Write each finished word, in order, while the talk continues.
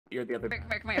You're the other.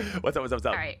 Come here. What's up?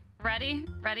 All right, ready?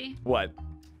 What?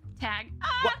 Tag.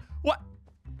 What?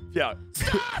 Yeah.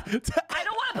 Stop! I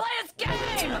don't want to play this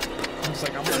game. I'm just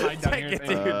like, I'm gonna hide down here.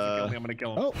 I'm gonna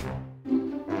kill him. Oh.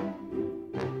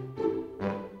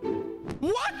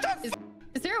 What the?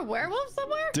 Is there a werewolf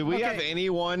somewhere? Do we have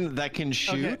anyone that can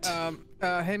shoot? Okay,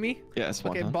 Hemi? Yes,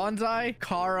 Okay, Wonton. Bonsai,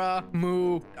 Kara,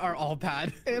 Moo are all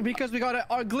bad. Because we got a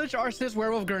glitch arsonist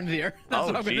werewolf Grenadier. That's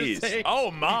what I'm gonna say. Oh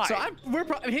my. So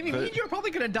Hemi, you're probably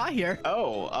gonna die here.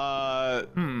 Oh,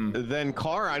 then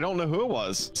Car, I don't know who it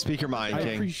was. Speak your mind, I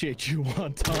King. appreciate you,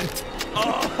 Wonton.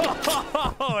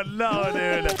 Oh no,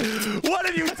 dude! What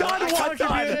have you done,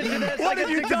 Wonton? What have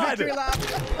you done?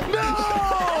 No!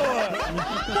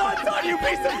 Wonton, you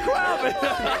piece of crap!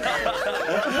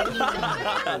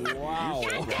 Wow.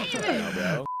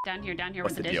 Down here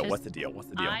What's with the the deal? dishes. What's the deal? What's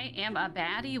the deal? I am a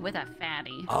baddie with a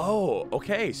fatty. Oh,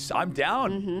 okay. So I'm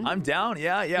down. I'm down.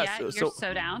 Yeah. Yeah, you're so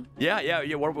down.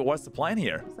 Yeah. What's the plan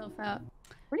here? So fat.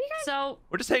 Where do you guys? So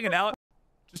We're just hanging out,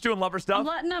 just doing lover stuff.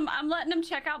 I'm letting him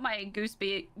check out my goose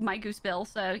bill.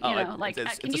 So you know, like,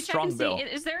 it's can a you check strong and see? bill.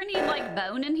 Is there any like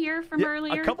bone in here from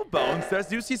earlier? A couple bones.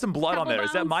 Do you see some blood on Couple there?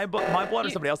 Is that bones? my blood or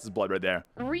somebody else's blood right there?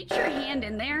 Reach your hand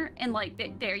in there and like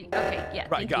there. Okay, yeah.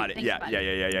 Right, got it. Yeah.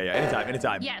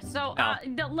 Anytime. Yeah. So let's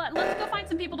go find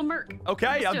some people to murk.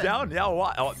 Okay, I'm down.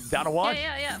 Yeah, down to watch.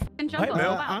 Yeah. And jump Hey, over. Mo.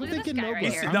 Wow, I'm look at thinking this guy Nogla.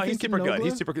 right here. No, he's thinking super good. Nogla.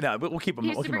 He's super good. No, we'll keep him.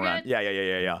 He's We'll keep him super around. good?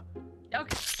 Yeah.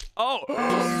 Okay. Oh.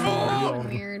 So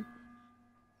weird.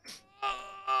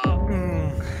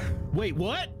 Wait,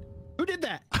 what? Who did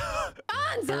that?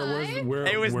 Bonsai.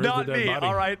 It was not me.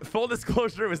 All right. Full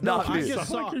disclosure, it was not I me. just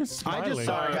saw. Sorry,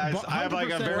 guys. I have like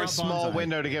a very small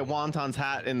window to get Wonton's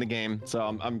hat in the game, so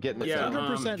I'm getting it. Yeah,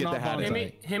 100% get not the hat.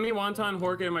 Bonsai. Hemi, Wonton,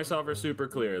 Horka, and myself are super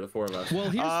clear. The four of us. Well,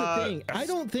 here's the thing. I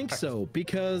don't think so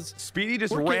because Speedy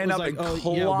just Orchid ran was up like, and oh,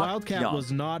 clocked yeah, Wildcat Young.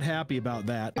 was not happy about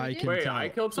that. I can Wait, tell. I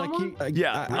killed someone?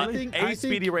 Yeah, I think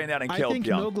Speedy ran out and I killed think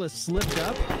Young. Nogla slipped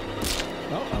up.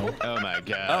 Oh my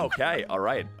god. Okay, all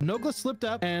right. Nogla slipped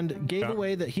up and gave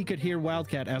away that he could hear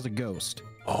Wildcat as a ghost.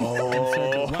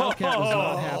 Oh, Wildcat was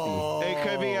not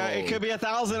happy. It could be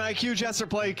 1,000 IQ Jester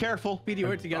play. Careful. We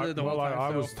were together the whole time.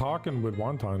 I so. was talking with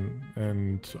Wonton,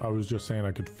 and I was just saying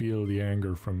I could feel the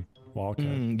anger from Wildcat.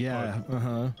 Yeah.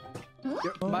 Bye,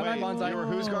 Bonsai. You were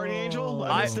whose guardian angel?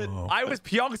 I missed it. I was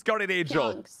Pyong's guardian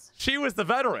angel. Pyong's. She was the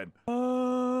veteran. The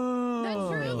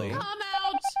truth come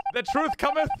out. The truth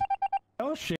cometh.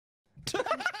 Oh shit.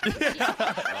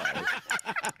 I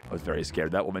was very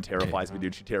scared. That woman terrifies me,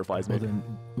 dude. She terrifies me. Well, then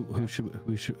who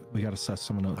should we gotta assess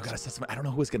someone else? I gotta assess I don't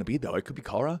know who it's gonna be though. It could be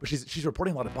Kara, but she's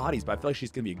reporting a lot of bodies. But I feel like she's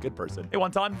gonna be a good person. Hey,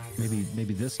 Wonton.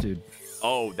 Maybe this dude.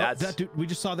 Oh, that's that dude. We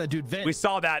just saw that dude vent. We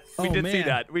saw that. We Oh, did see man.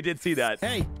 that. We did see that.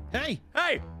 Hey.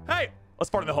 Let's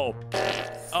part in the hole.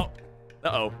 Oh.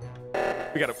 Uh-oh.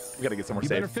 We gotta get somewhere You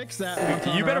safe. better fix that.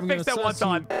 Wonton, You or better I'm fix that gonna sus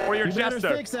Wonton, or you're you better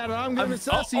Jester. fix that, or I'm gonna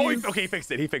sus oh, you. okay, he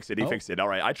fixed it. He fixed it. All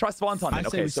right, I trust Wonton. I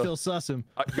Then. say Okay, we so still sus him.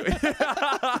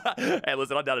 hey,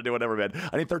 listen, I'm down to do whatever, man.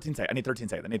 I need 13 seconds. I need 13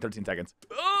 seconds.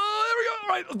 Oh, there we go. All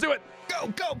right, let's do it.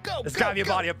 Go. There's gotta be a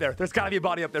body up there. There's gotta be a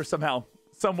body up there somehow,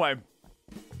 some way.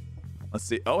 Let's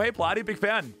see. Oh, hey, Platty, big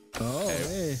fan. Oh,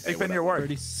 hey. Big fan of your work.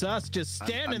 Pretty sus, just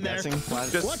standing there. Just, One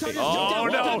time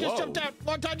just jumped out.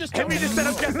 One time just jumped out. Hemi just said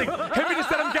I'm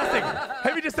guessing.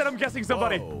 Hemi just said I'm guessing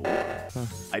somebody.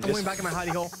 I'm going back in my hidey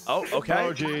hole. Oh, okay.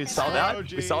 Oh, jeez. Saw that. Oh,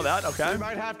 geez. We saw that. Okay. We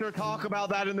might have to talk about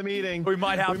that in the meeting. We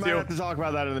might have to talk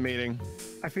about that in the meeting.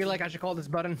 I feel like I should call this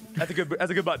button. That's a good button.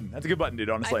 That's a good button, dude,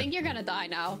 I honestly. think you're gonna die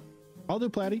now. I'll do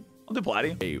Platty. I'll do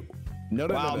Platty. Hey, no.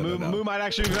 Wow, Moo might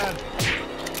actually be bad.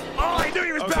 Oh, I knew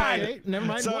he was bad. Okay, never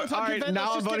mind. So, One time all right, event,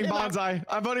 now let's I'm just voting get him out. Bonsai.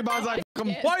 I'm voting Bonsai.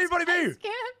 Why are you voting me?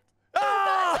 Scared.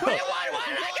 Ah! Why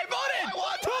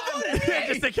voted? Yeah,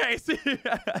 just in case.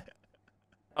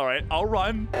 All right, I'll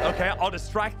run. Okay, I'll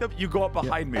distract them. You go up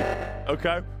behind me.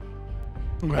 Okay.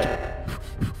 Okay.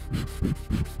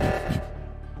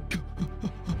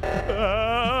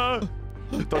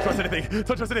 Don't trust anything.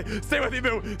 Don't trust anything. Stay with me,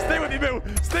 Moo. Stay with me, Moo.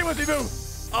 Stay with me, Moo.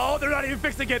 Oh, they're not even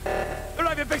fixing it. They're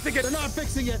not even fixing it. They're not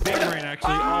fixing it. Big brain,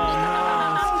 actually.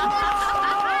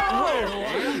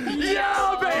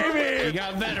 Yeah, baby. We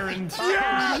got veterans.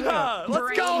 Yeah.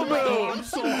 Let's go, Moo. I'm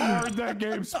so hard that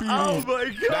game, Speedy. Oh my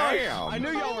gosh. I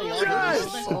knew y'all were lovers.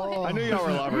 Yes. I knew y'all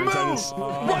were lovers.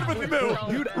 Run with me, Moo.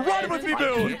 Run with me,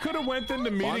 Moo. You could have went in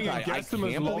the meeting and guessed them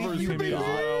as lovers, Hemi, as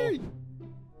well.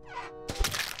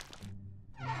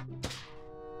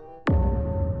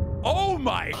 Oh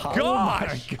my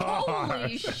gosh.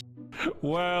 Holy sh!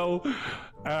 Well,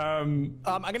 I'm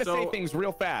gonna say things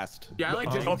real fast. Yeah, I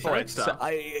like Go for it. So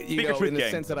you Speak a know, truth, in the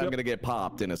gang. sense that I'm gonna get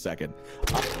popped in a second.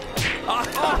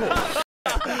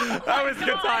 was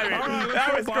good timing.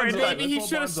 That was great. Maybe he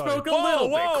should have spoken a Whoa, little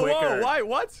bit quicker. whoa, why?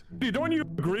 What? Dude, don't you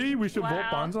agree we should vote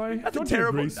Bonsai? That's don't a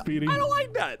terrible. You agree, Speedy? I don't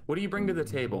like that. What do you bring to the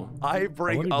table? I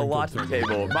bring a lot to the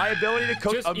table. My ability to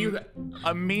cook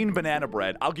a mean banana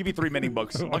bread. I'll give you 3 mini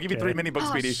books. I'll give you 3 mini books,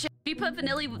 Oh, Speedy. shit. Do you put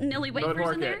vanilla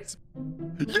wafers in there?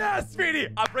 Yes, Speedy!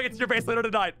 I'll bring it to your face later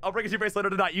tonight. I'll bring it to your face later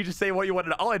tonight. You just say what you want to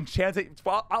know. I'll enchant it.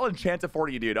 I'll enchant it for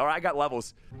you, dude. All right, I got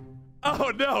levels.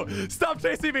 Oh no! Stop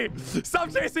chasing me!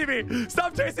 Stop chasing me!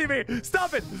 Stop chasing me!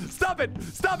 Stop it! Stop it!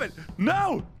 Stop it!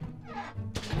 No!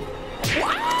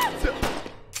 What?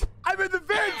 I'm in the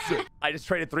vents! I just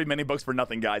traded 3 mini books for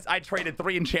nothing, guys. I traded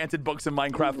 3 enchanted books in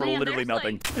Minecraft for literally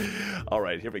nothing. All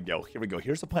right, here we go. Here we go.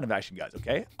 Here's the plan of action, guys,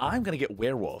 okay? I'm gonna get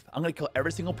werewolf. I'm gonna kill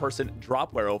every single person,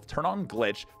 drop werewolf, turn on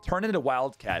glitch, turn into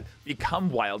wildcat, become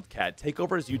wildcat, take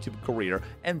over his YouTube career,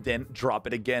 and then drop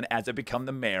it again as I become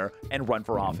the mayor and run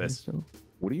for office.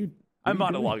 What are you? I'm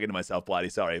monologuing to myself,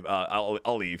 Blatty. Sorry. I'll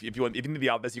leave. If you need the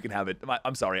office, you can have it.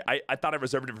 I'm sorry. I thought I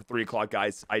reserved it for 3 o'clock,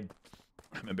 guys.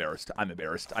 I'm embarrassed. I'm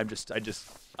embarrassed. I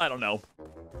don't know.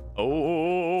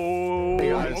 Oh. Hey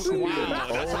guys. Wow,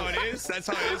 that's how it is. That's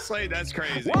how it is, Slade. That's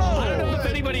crazy. Whoa. I don't know if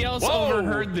anybody else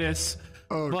overheard this,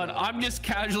 but I'm just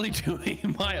casually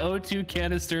doing my O2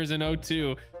 canisters in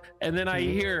O2. And then I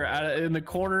hear in the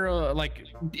corner, like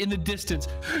in the distance,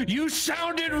 "You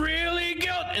sounded really good."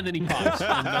 And then he pops. So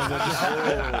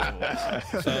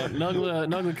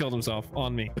Nugla killed himself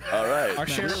on me. All right. Our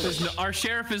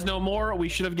sheriff is no more. We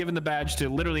should have given the badge to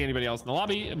literally anybody else in the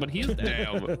lobby, but he's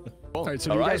dead. All right.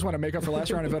 So do you guys want to make up for last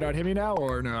round and vote out Himmy now,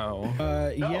 or no?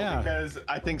 Yeah. Because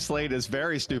I think Slade is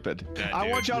very stupid. Yeah, I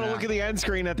want y'all to look at the end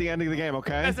screen at the end of the game,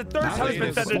 okay? That's the 3rd time it's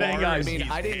been said today, guys. I mean,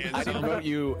 I didn't vote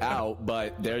you out,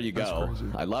 but there you go.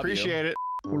 I love Appreciate it.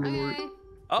 Okay.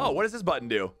 Oh, what does this button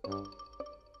do? Whoa.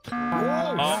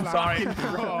 Oh, sorry.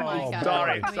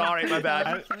 Sorry, my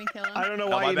bad. Can we kill him? I don't know Oh,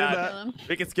 why my you bad. did that.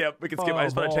 We can skip. I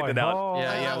just want to check it out.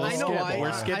 Yeah, we'll I know why.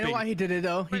 We're skipping. I know why he did it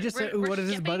though. He just said, We're "What does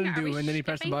this skipping? button Are do?" we And then he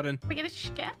pressed the skipping? button. We're gonna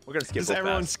skip. We're gonna skip Does real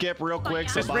everyone fast. skip real quick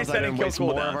so Just Bonsai reset and didn't kill waste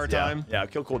more of cooldowns. our time? Yeah,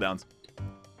 kill cooldowns.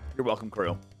 You're welcome,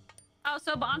 crew. Oh,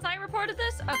 so Bonsai reported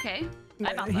this? Okay.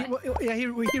 I found that.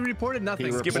 He reported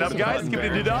nothing. Skip it up, guys. Skip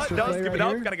it up. No, skip it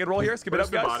up. Got a good roll here. Skip it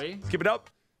up, guys. Skip it up.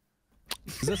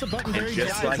 Is this a button very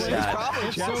Just like that.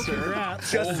 Probably So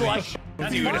congrats. Just like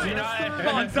dude.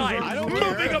 Bonsai.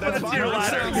 Moving up on the tier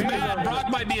ladder. Brock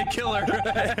might be a killer.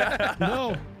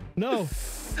 No.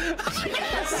 7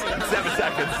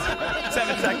 seconds.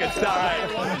 7 seconds. All right.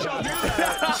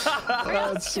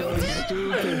 That's so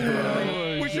stupid,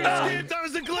 bro. We should have skipped. That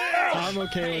was a glitch. I'm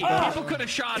okay with that. People could have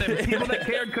shot him. People that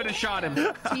cared could have shot him.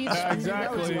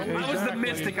 Exactly. I was the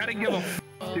mystic. I didn't give a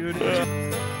dude.